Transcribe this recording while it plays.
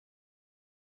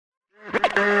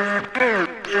What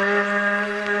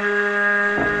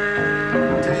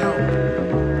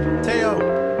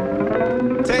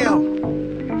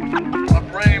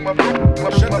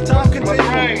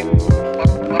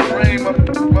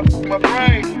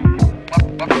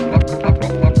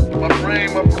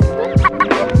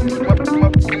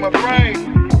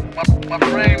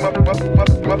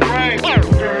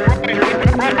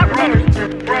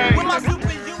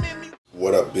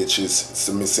up, bitches? It's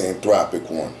the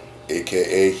misanthropic one,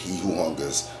 aka He Who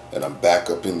Hungers, and I'm back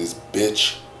up in this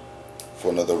bitch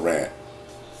for another rant.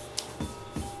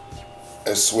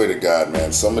 I swear to God,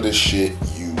 man, some of this shit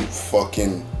you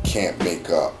fucking can't make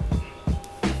up.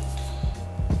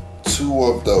 Two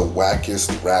of the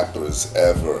wackest rappers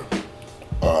ever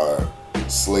are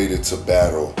slated to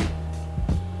battle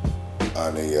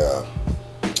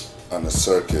on a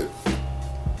circuit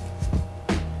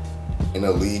in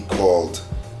a league called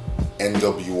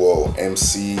NWO,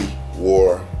 MC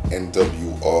War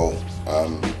NWO.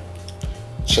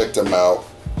 Check them out.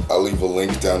 I'll leave a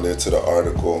link down there to the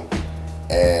article.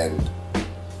 And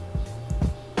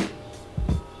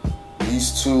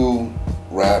these two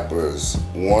rappers,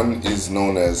 one is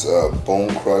known as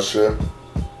Bone Crusher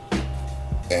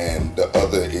and the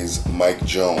other is Mike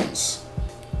Jones.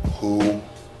 Who?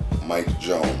 Mike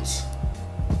Jones.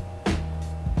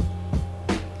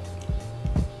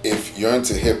 If you're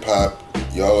into hip-hop,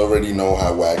 y'all already know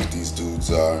how whack these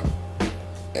dudes are,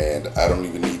 and I don't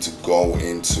even need to go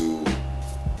into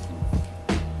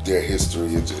their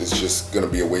history. It's just gonna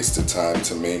be a waste of time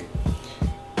to me.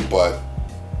 But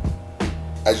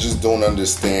I just don't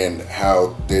understand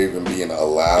how they're even being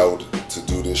allowed to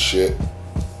do this shit.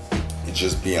 It's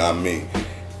just beyond me.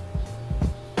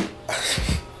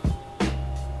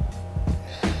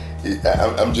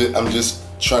 I'm just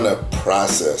trying to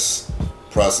process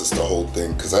the whole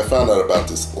thing, because I found out about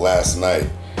this last night,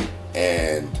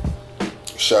 and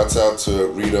shouts out to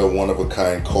Rita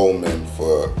One-of-a-Kind Coleman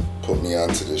for putting me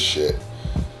onto this shit.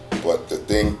 But the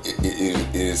thing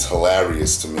it is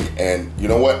hilarious to me, and you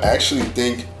know what, I actually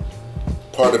think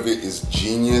part of it is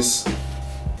genius,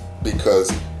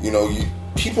 because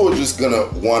people are just gonna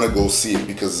want to go see it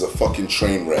because it's a fucking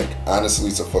train wreck. Honestly,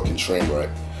 it's a fucking train wreck.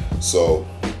 So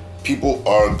people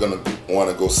are gonna want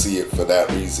to go see it for that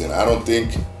reason. I don't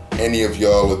think any of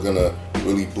y'all are gonna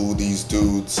really boo these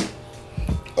dudes.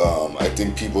 I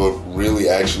think people are really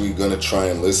actually gonna try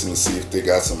and listen to see if they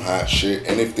got some hot shit,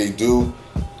 and if they do,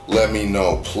 let me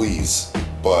know, please.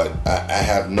 But I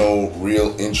have no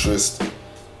real interest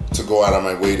to go out of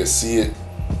my way to see it.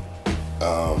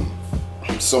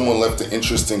 Someone left an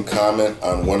interesting comment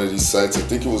on one of these sites. I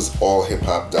think it was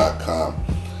allhiphop.com.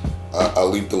 I'll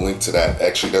leave the link to that.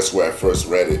 Actually, that's where I first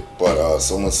read it. But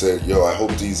someone said, yo, I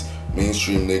hope these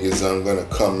mainstream niggas aren't gonna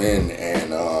come in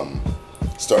and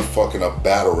start fucking up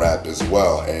battle rap as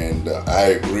well. And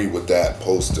I agree with that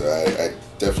poster. I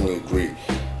definitely agree.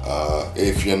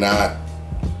 If you're not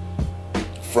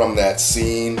from that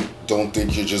scene, don't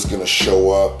think you're just gonna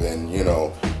show up and,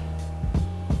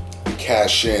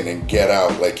 cash in and get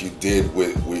out like you did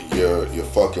with your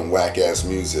fucking whack ass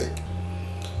music.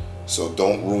 So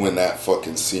don't ruin that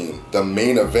fucking scene. The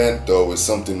main event, though, is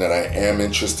something that I am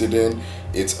interested in.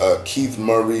 It's Keith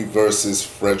Murray versus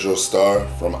Fredro Starr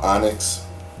from Onyx,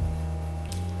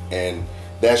 and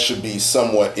that should be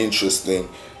somewhat interesting.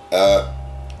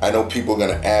 I know people are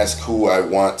gonna ask who I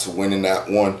want to win in that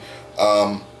one.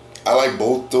 I like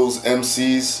both those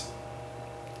MCs,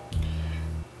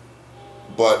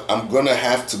 but I'm gonna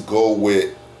have to go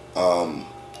with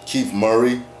Keith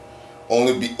Murray.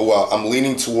 I'm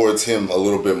leaning towards him a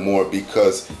little bit more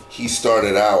because he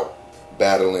started out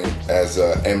battling as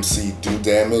MC Do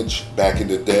Damage back in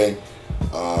the day.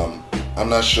 I'm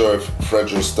not sure if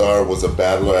Fredro Starr was a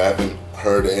battler. I haven't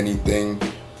heard anything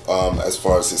as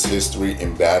far as his history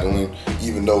in battling.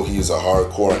 Even though he is a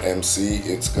hardcore MC,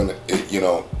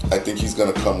 I think he's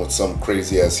gonna come with some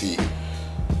crazy ass heat.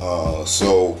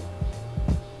 So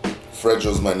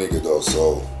Fredro's my nigga though,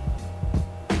 so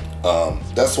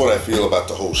that's what I feel about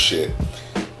the whole shit.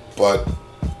 But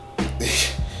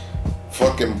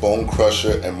fucking Bone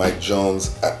Crusher and Mike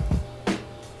Jones, I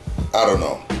don't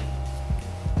know.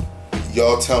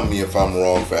 Y'all tell me if I'm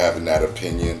wrong for having that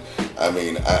opinion. I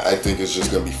mean, I think it's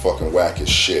just gonna be fucking whack as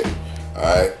shit.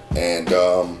 Alright? And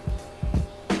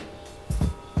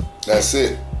that's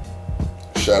it.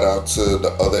 Shout out to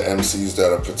the other MCs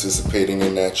that are participating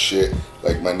in that shit,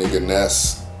 like my nigga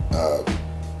Ness.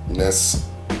 Ness,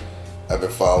 I've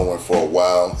been following for a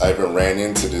while. I even ran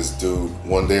into this dude.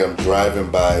 One day I'm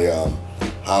driving by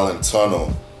Holland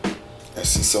Tunnel. I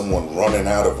see someone running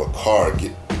out of a car,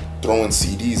 throwing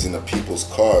CDs into people's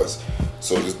cars.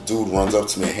 So this dude runs up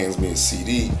to me and hands me a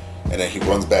CD, and then he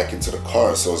runs back into the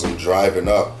car. So as I'm driving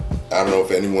up, I don't know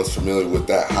if anyone's familiar with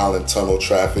that Holland Tunnel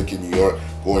traffic in New York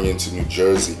going into New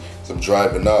Jersey. As I'm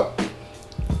driving up,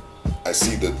 I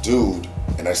see the dude,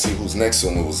 and I see who's next to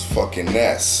him. It was fucking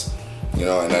Ness, you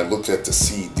know. And I looked at the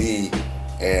CD,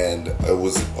 and it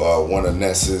was one of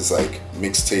Ness's like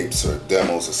mixtapes or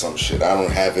demos or some shit. I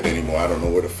don't have it anymore. I don't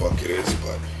know where the fuck it is,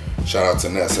 but shout out to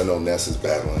Ness. I know Ness is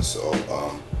battling, so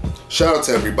shout out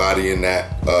to everybody in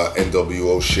that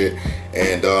NWO shit.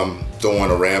 And don't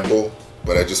want to ramble,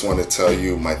 but I just want to tell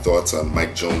you my thoughts on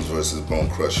Mike Jones versus Bone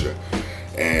Crusher.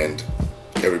 And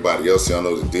everybody else, y'all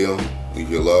know the deal. Leave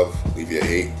your love, leave your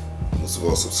hate, most of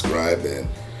all subscribe, and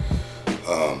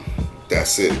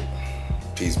that's it.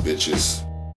 Peace, bitches.